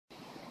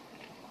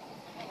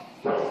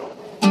Searching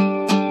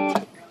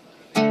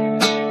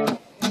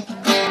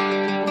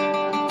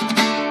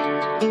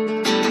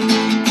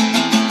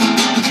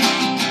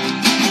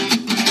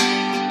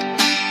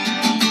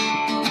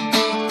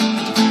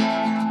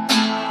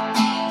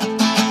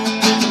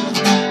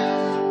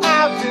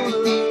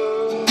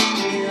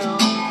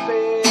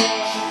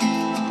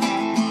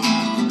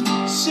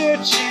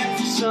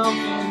for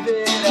something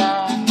that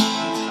I've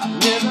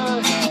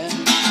never had,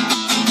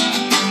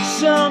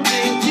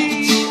 something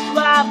deep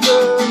like the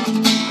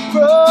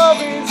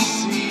frozen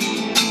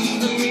sea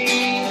for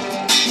me,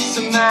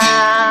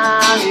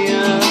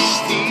 Somalia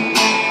Steve.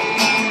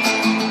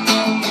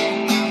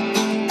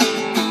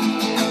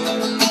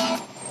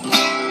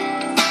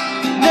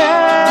 And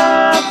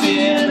I've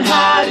been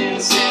hiding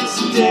since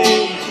the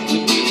day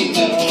that we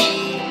met,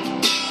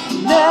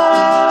 and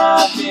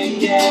I've been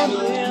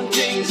gambling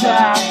things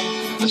I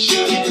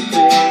shouldn't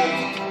be.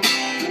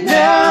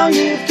 Now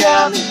you've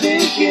got me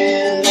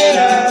thinking that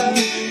I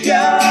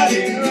got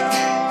it wrong.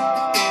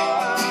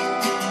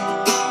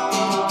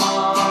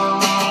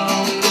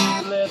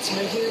 Let's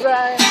make it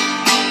right.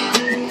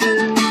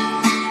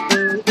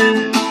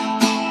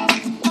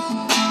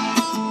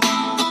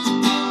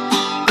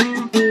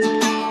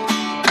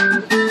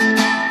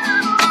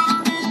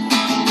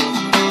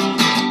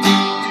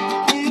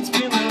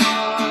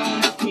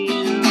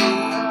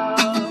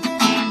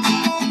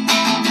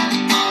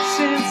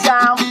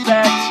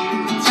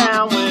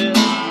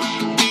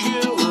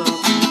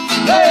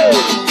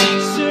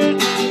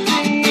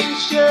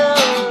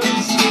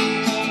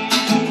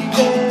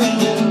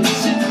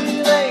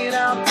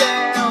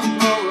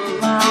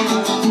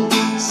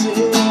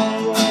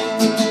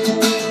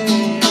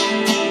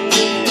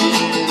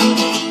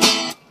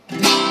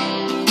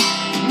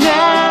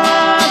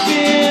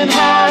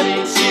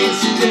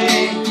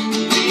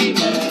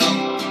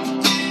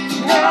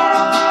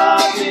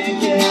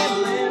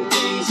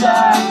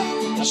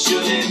 I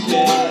shouldn't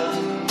be.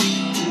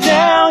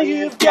 Now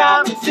you've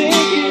got me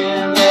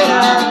thinking that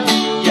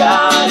I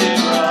got it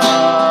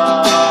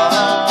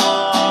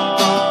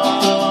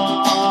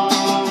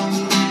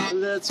wrong.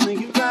 Let's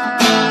make it right.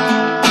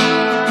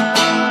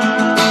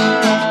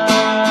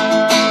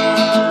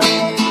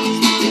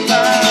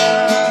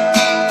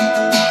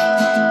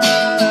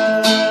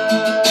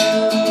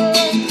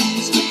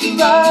 Let's make it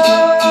right.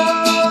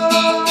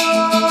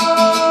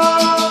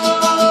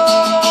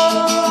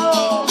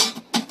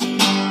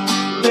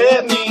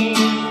 Let me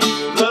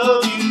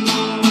love you.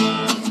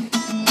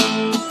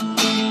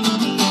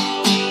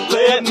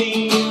 Let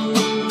me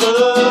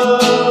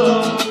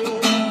love you.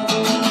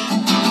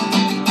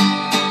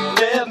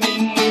 Let me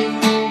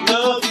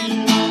love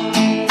you.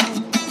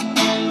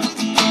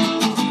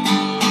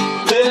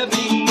 Let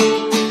me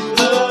love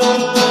you.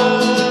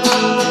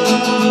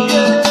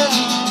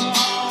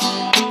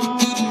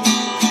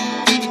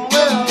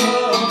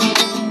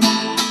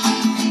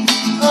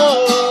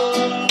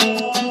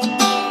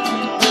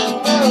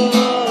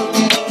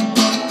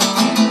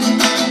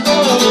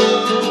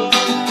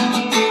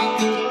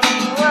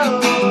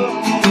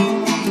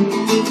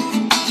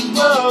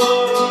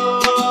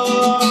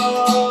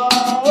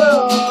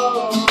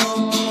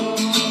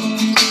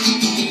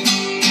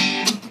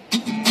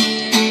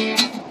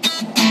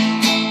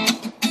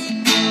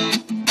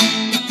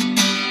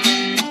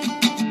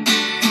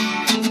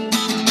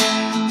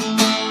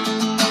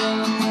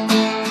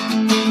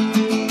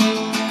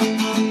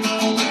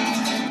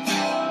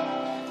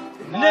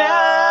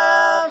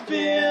 I've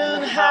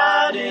been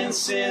hiding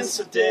since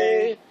the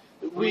day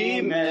that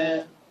we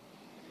met,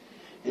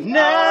 and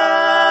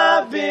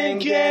I've been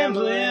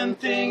gambling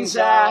things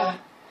I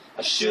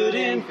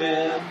shouldn't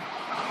bet.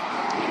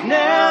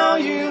 Now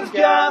you've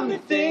got me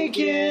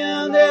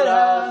thinking that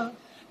I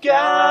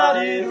got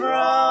it wrong.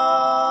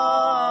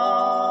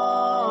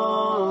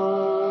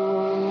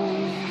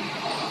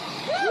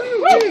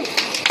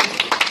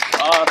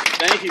 Awesome.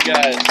 Thank you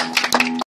guys.